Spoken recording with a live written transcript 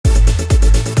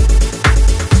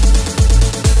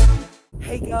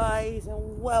Hey guys,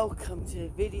 and welcome to the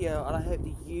video, and I hope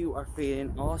that you are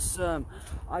feeling awesome.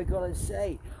 I gotta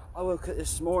say, I woke up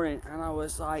this morning and I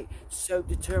was like so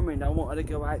determined I wanted to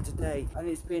go out today, and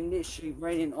it's been literally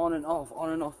raining on and off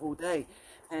all day.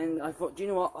 And I thought, do you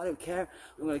know what, I don't care,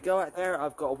 I'm going to go out there.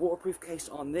 I've got a waterproof case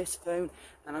on this phone,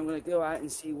 and I'm going to go out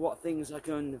and see what things I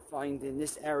can find in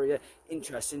this area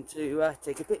interesting to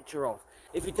take a picture of.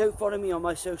 If you don't follow me on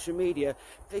my social media,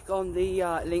 click on the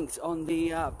links on the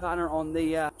banner on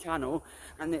the channel,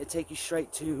 and it'll take you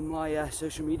straight to my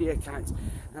social media accounts.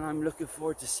 And I'm looking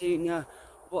forward to seeing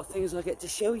what things I get to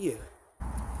show you.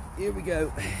 Here we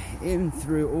go, in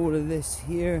through all of this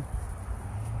here.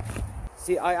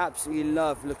 See, I absolutely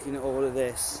love looking at all of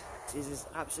this. This is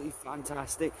absolutely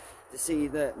fantastic to see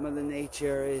that Mother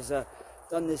Nature has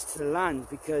done this to the land,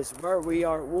 because where we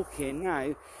are walking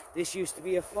now, this used to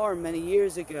be a farm many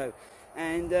years ago,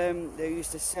 and they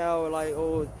used to sell like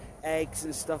all eggs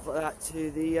and stuff like that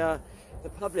to the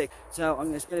public. So I'm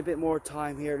going to spend a bit more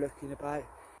time here looking about.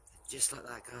 Just like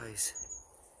that, guys,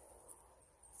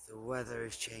 the weather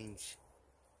has changed.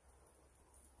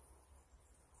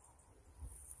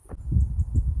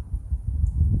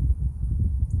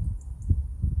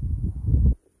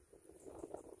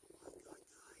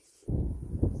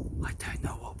 I don't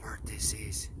know what bird this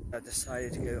is. I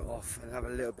decided to go off and have a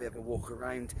little bit of a walk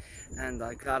around, and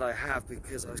I'm glad I have,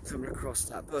 because I was coming across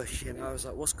that bush and I was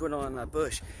like, what's going on in that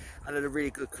bush? I had a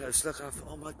really good close look. I thought,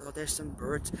 oh my god, there's some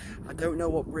birds. I don't know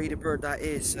what breed of bird that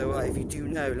is, so if you do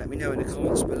know, let me know in the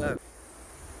comments below.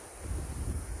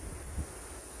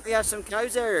 We have some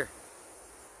cows there.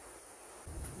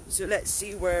 So let's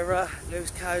see where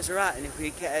those cows are at, and if we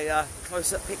get a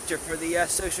close-up picture for the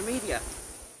social media.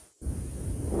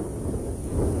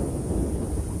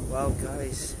 Well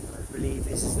guys, I believe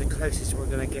this is the closest we're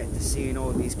going to get to seeing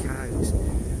all these cows.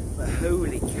 But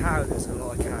holy cow, there's a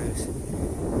lot of cows.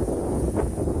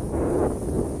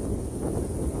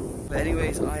 But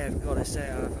anyways, I have got to say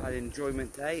I've had an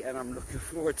enjoyment day, and I'm looking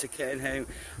forward to getting home,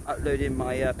 uploading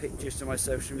my pictures to my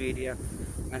social media,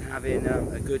 and having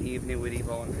a good evening with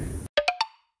Yvonne.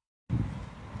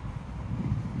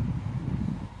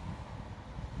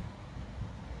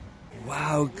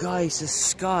 Wow guys, the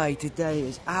sky today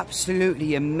is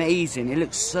absolutely amazing. It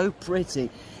looks so pretty.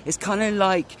 It's kind of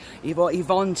like what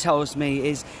Yvonne tells me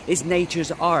is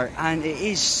nature's art, and it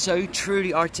is so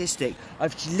truly artistic.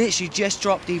 I've literally just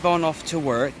dropped Yvonne off to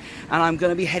work, and I'm going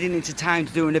to be heading into town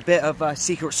to doing a bit of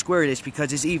secret squirrelage,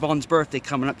 because it's Yvonne's birthday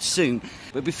coming up soon.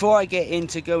 But before I get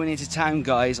into going into town,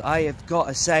 guys, I have got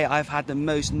to say I've had the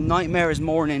most nightmarish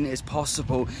morning as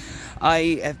possible.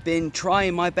 I have been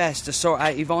trying my best to sort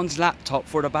out Yvonne's laptop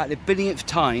for about the billionth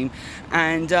time,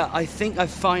 and I think I've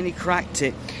finally cracked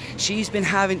it. She's been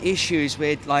having issues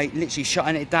with like literally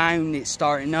shutting it down, it's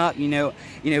starting up, you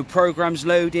know, programs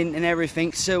loading and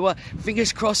everything. So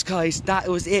fingers crossed, guys, that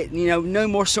was it. You know, no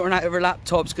more sorting out of her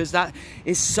laptops, because that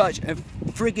is such a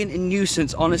friggin'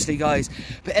 nuisance, honestly, guys.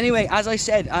 But anyway, as I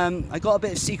said, I got a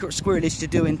bit of secret squirrelage to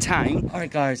do in town. All right,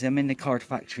 guys, I'm in the card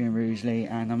factory in Rugeley,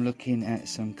 and I'm looking at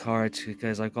some cards,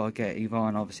 because I've got to get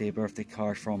Yvonne obviously a birthday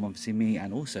card from obviously me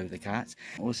and also the cat.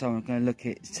 Also, I'm going to look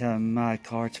at some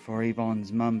cards for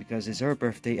Yvonne's mum, because it's her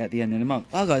birthday at the end of the month.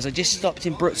 Well guys, I just stopped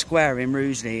in Brook Square in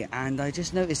Rugeley, and I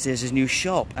just noticed there's a new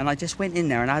shop, and I just went in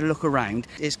there and I had a look around.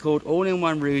 It's called All in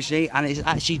One Rugeley, and it's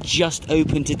actually just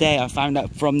opened today. I found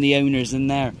out from the owners in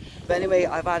there. But anyway,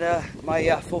 I've had my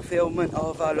fulfillment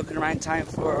of looking around town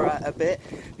for a bit,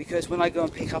 because when I go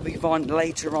and pick up Yvonne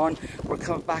later on, we're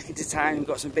coming back into town and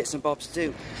got some bits and bobs to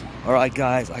do. Alright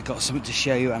guys, I got something to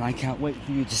show you, and I can't wait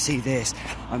for you to see this.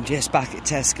 I'm just back at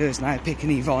Tesco's now,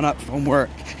 picking Yvonne up from work.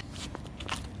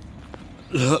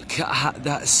 Look at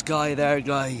that sky there,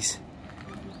 guys.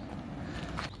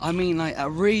 I mean, like, it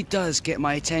really does get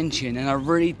my attention, and I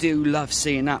really do love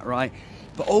seeing that, right?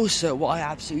 But also, what I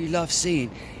absolutely love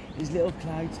seeing is little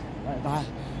clouds like that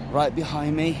right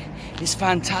behind me. It's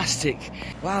fantastic.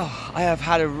 Wow, I have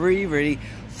had a really, really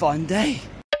fun day.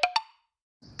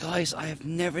 Guys, I have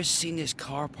never seen this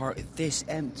car park this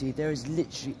empty. There is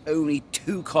literally only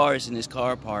 2 cars in this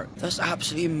car park. That's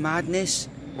absolutely madness.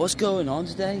 What's going on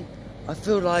today? I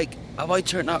feel like, have I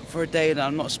turned up for a day that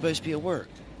I'm not supposed to be at work?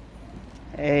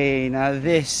 Hey, now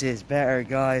this is better,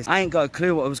 guys. I ain't got a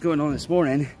clue what was going on this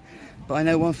morning, but I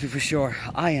know one thing for sure.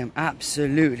 I am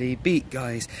absolutely beat,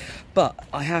 guys. But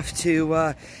I have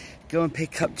to go and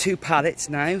pick up 2 pallets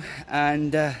now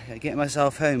and get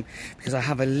myself home, because I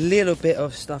have a little bit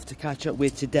of stuff to catch up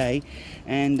with today,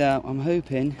 and I'm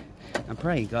hoping and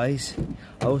praying, guys,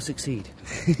 I will succeed.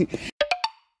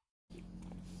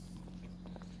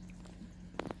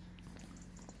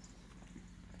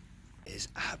 is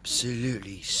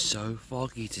absolutely so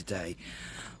foggy today.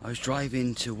 I was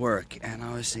driving to work and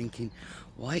I was thinking,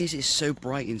 why is it so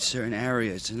bright in certain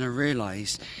areas? And I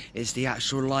realised it's the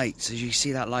actual lights. As you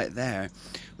see that light there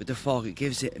with the fog,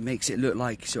 it makes it look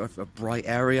like sort of a bright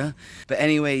area. But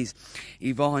anyways,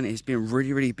 Yvonne has been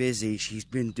really busy. She's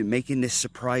been making this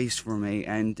surprise for me,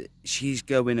 and she's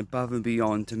going above and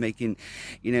beyond to making,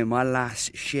 you know, my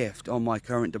last shift on my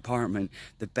current department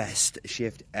the best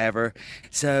shift ever.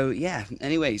 So yeah,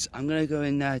 anyways, I'm gonna go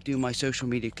and do my social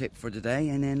media clip for today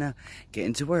and then get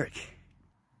into work.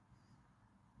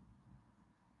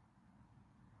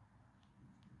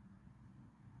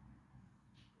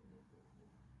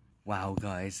 Wow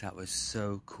guys, that was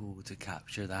so cool to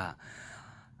capture that.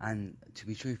 And to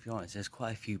be truthfully honest, there's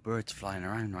quite a few birds flying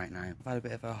around right now. I've had a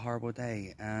bit of a horrible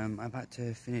day. I've had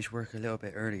to finish work a little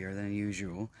bit earlier than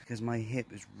usual because my hip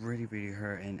is really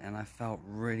hurting, and I felt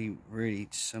really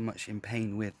so much in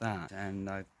pain with that. And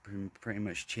I've been pretty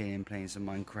much chilling, playing some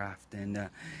Minecraft and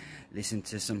listening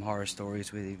to some horror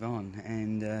stories with Yvonne.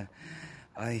 And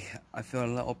I feel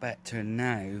a little better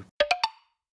now.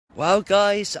 Well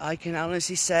guys, I can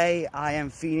honestly say I am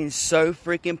feeling so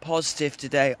freaking positive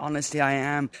today. Honestly, I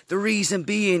am. The reason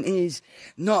being is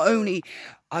not only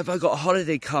have I got a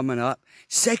holiday coming up,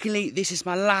 secondly, this is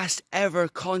my last ever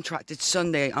contracted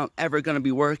Sunday I'm ever going to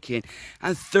be working.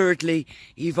 And thirdly,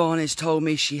 Yvonne has told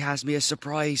me she has me a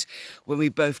surprise when we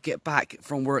both get back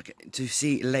from work to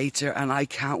see later, and I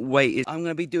can't wait. I'm going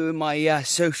to be doing my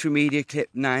social media clip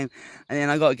now, and then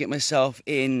I got to get myself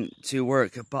in to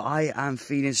work. But I am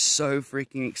feeling so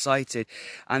freaking excited,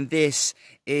 and this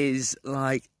is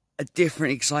like a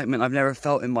different excitement I've never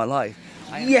felt in my life.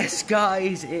 Yes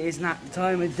guys, it is that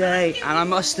time of day, and I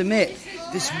must admit,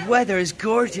 this weather is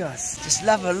gorgeous. Just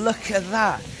have a look at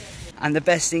that. And the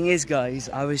best thing is guys,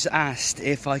 I was asked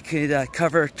if I could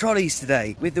cover trolleys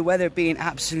today. With the weather being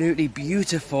absolutely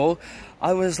beautiful,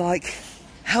 I was like,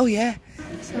 hell yeah.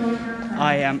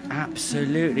 I am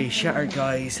absolutely shattered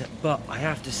guys, but I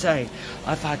have to say,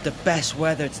 I've had the best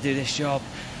weather to do this job.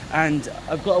 And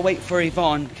I've got to wait for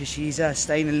Yvonne because she's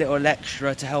staying a little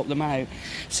extra to help them out.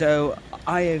 So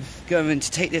I am going to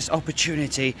take this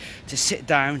opportunity to sit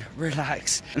down,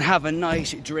 relax, and have a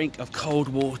nice drink of cold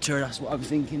water. That's what I'm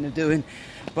thinking of doing.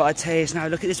 But I tell you now,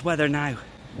 look at this weather now.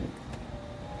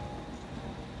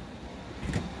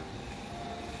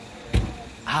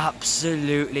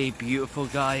 Absolutely beautiful,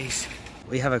 guys.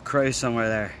 We have a crow somewhere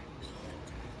there.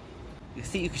 I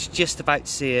think you could just about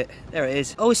see it. There it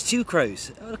is. Oh, it's two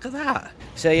crows. Oh, look at that.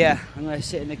 So yeah, I'm going to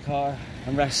sit in the car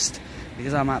and rest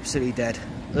because I'm absolutely dead.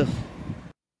 Ugh.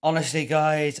 Honestly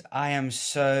guys, I am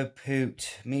so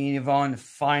pooped. Me and Yvonne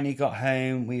finally got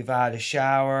home. We've had a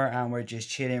shower and we're just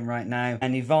chilling right now.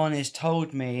 And Yvonne has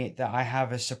told me that I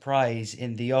have a surprise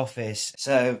in the office.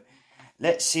 So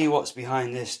let's see what's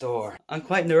behind this door. I'm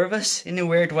quite nervous in a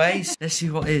weird ways. Let's see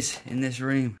what is in this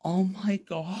room. Oh my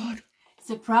God.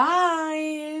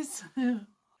 Surprise!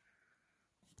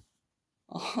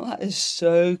 Oh, that is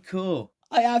so cool.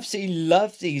 I absolutely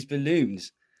love these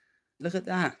balloons. Look at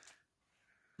that.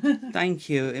 Thank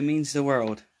you. It means the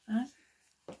world.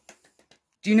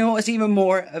 Do you know what's even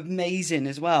more amazing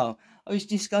as well? I was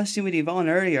discussing with Yvonne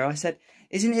earlier. I said,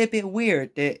 isn't it a bit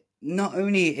weird that not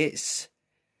only it's,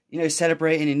 you know,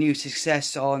 celebrating a new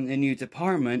success on a new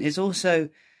department, it's also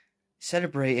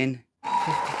celebrating 52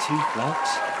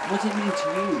 vlogs? What does it mean to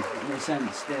you, in the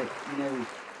sense that, you know,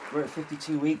 we're at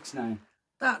 52 weeks now?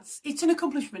 It's an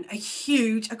accomplishment, a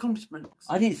huge accomplishment.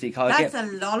 I didn't think I'd get...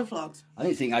 That's a lot of vlogs. I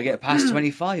didn't think I'd get past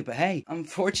 25, but hey,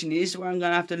 unfortunately, this is where I'm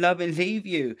going to have to love and leave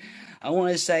you. I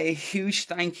want to say a huge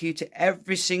thank you to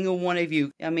every single one of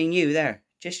you. I mean, you there.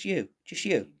 Just you. Just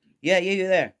you. Yeah, you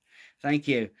there. Thank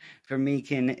you for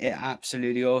making it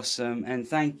absolutely awesome. And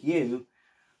thank you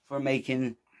for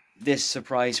making this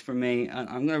surprise for me.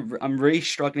 I'm really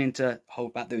struggling to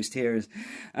hold back those tears.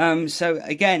 So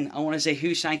again, I want to say a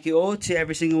huge thank you all to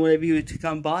every single one of you to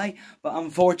come by, but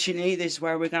unfortunately this is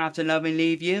where we're gonna have to love and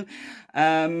leave you.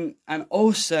 And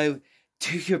also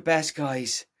do your best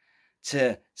guys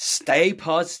to stay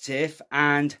positive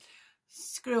and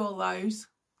screw all those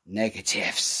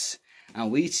negatives,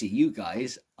 and we see you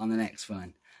guys on the next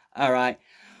one. All right,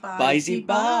 bye.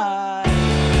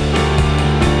 Bye.